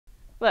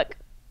Look,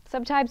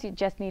 sometimes you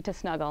just need to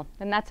snuggle,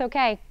 and that's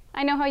okay.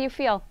 I know how you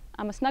feel.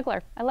 I'm a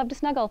snuggler. I love to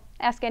snuggle.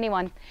 Ask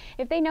anyone.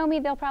 If they know me,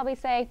 they'll probably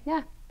say,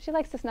 yeah, she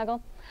likes to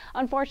snuggle.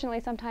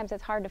 Unfortunately, sometimes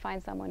it's hard to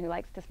find someone who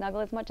likes to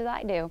snuggle as much as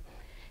I do.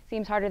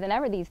 Seems harder than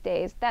ever these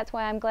days. That's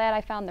why I'm glad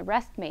I found the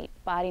RestMate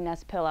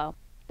BodyNest pillow.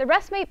 The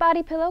RestMate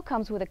body pillow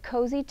comes with a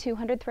cozy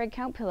 200 thread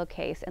count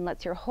pillowcase and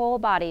lets your whole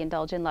body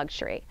indulge in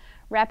luxury.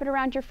 Wrap it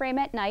around your frame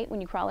at night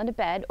when you crawl into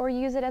bed, or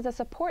use it as a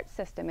support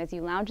system as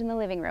you lounge in the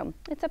living room.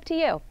 It's up to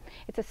you.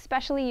 It's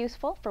especially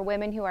useful for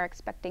women who are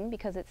expecting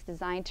because it's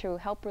designed to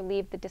help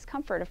relieve the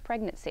discomfort of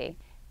pregnancy.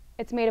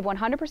 It's made of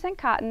 100%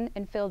 cotton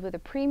and filled with a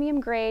premium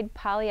grade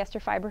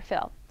polyester fiber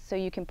fill, so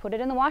you can put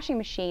it in the washing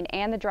machine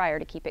and the dryer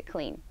to keep it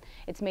clean.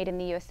 It's made in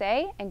the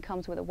USA and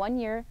comes with a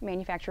 1-year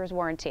manufacturer's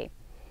warranty.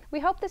 We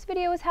hope this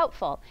video was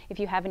helpful. If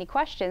you have any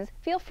questions,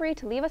 feel free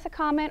to leave us a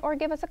comment or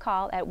give us a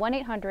call at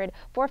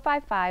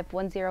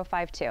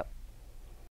 1-800-455-1052.